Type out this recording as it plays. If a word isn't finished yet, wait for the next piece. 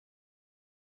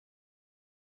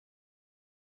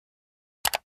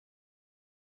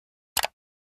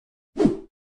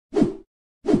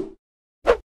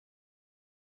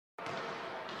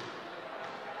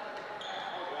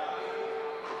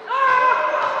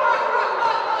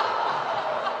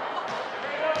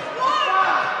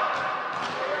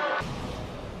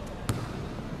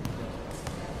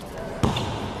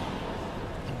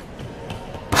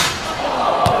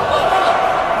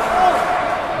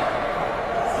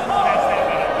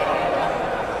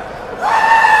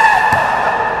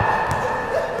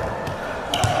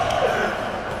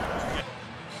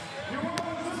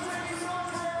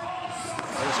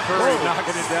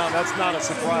That's not a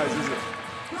surprise, is it?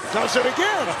 Does it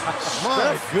again.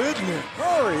 My goodness.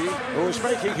 Curry, who is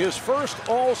making his first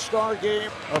All-Star game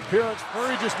appearance.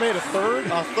 Curry just made a third.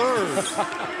 A third.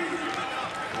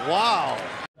 Wow.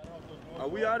 Are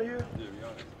we out of here? Yeah, we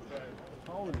out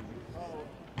of here.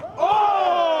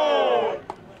 Oh!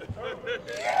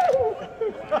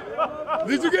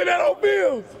 Did you get that on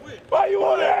Bills? Why you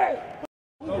on that?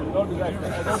 Don't do that.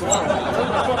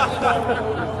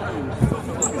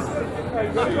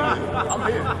 I'm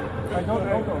here. Don't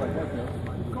go like that, man.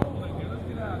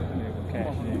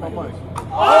 My money.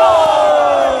 Oh!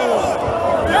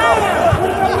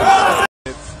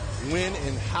 It's when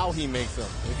and how he makes them.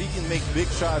 If he can make big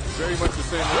shots very much the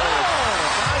same way.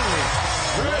 Finally.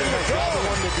 He has got the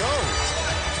one to go.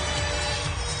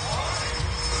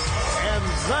 And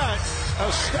that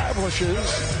establishes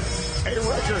a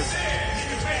record.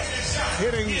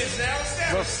 Hitting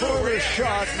the furthest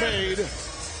shot made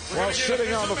while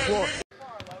sitting on the floor.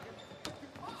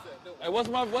 Hey, what's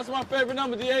my favorite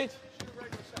number, DH?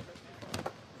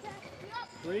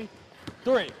 3.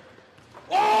 3.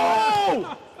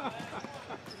 Oh!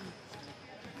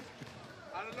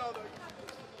 I don't know though.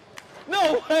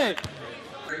 No way!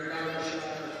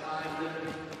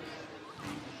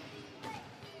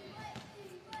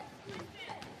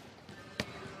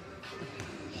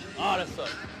 Oh, that's up.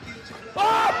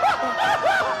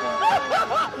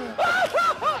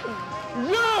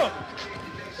 Yeah!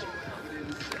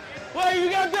 Wait, you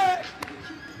got that?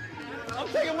 I'm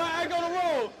taking my egg on the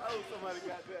road. Oh, somebody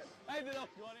got that. I ended up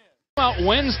going in. Out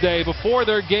Wednesday before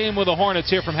their game with the Hornets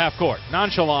here from half court.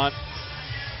 Nonchalant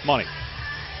money.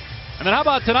 And then how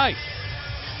about tonight?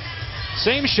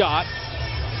 Same shot,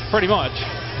 pretty much.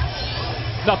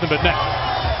 Nothing but net.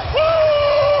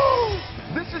 Woo!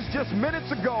 This is just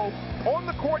minutes ago on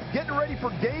the court getting ready for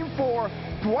game 4.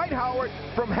 Dwight Howard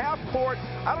from half court.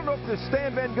 I don't know if the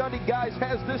Stan Van Gundy guys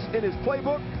has this in his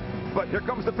playbook, but here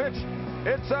comes the pitch.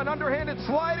 It's an underhanded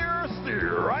slider.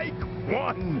 Strike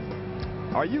 1.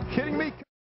 Are you kidding me?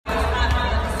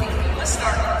 Let's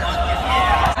start dunking.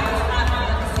 Yeah.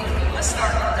 Let's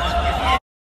start dunking.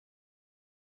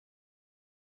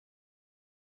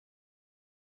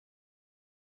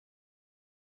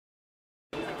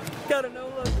 Got a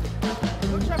no-look.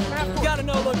 Got a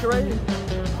no-look right here.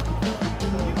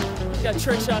 Got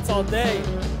trick shots all day.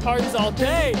 Parties all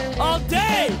day. All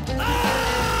day!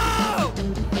 Oh!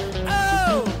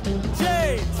 Oh!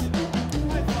 James!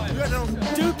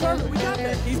 Dude, perfect. We got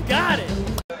that. He's got it.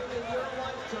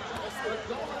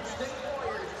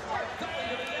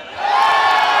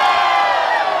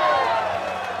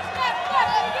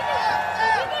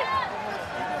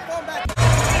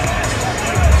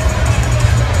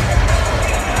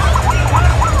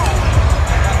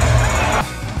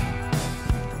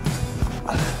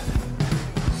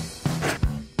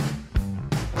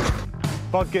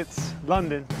 Buckets,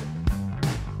 London.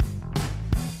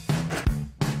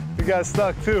 You got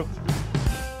stuck too.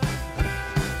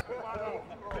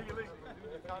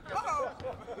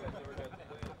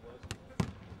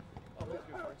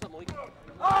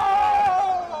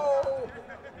 Oh!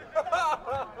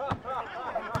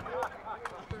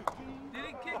 Did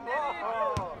he kick that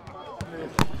in?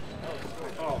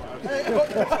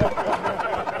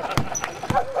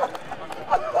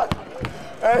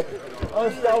 Hey,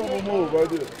 unstoppable move right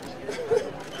there.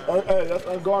 Hey, that's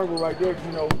unguardable right there,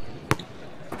 you know.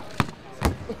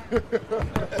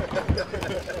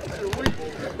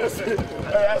 That's it.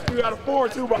 Hey, that's 3 out of 4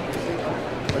 too, bro.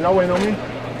 Are y'all waiting on me?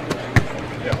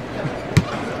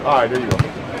 Yeah. All right, there you go.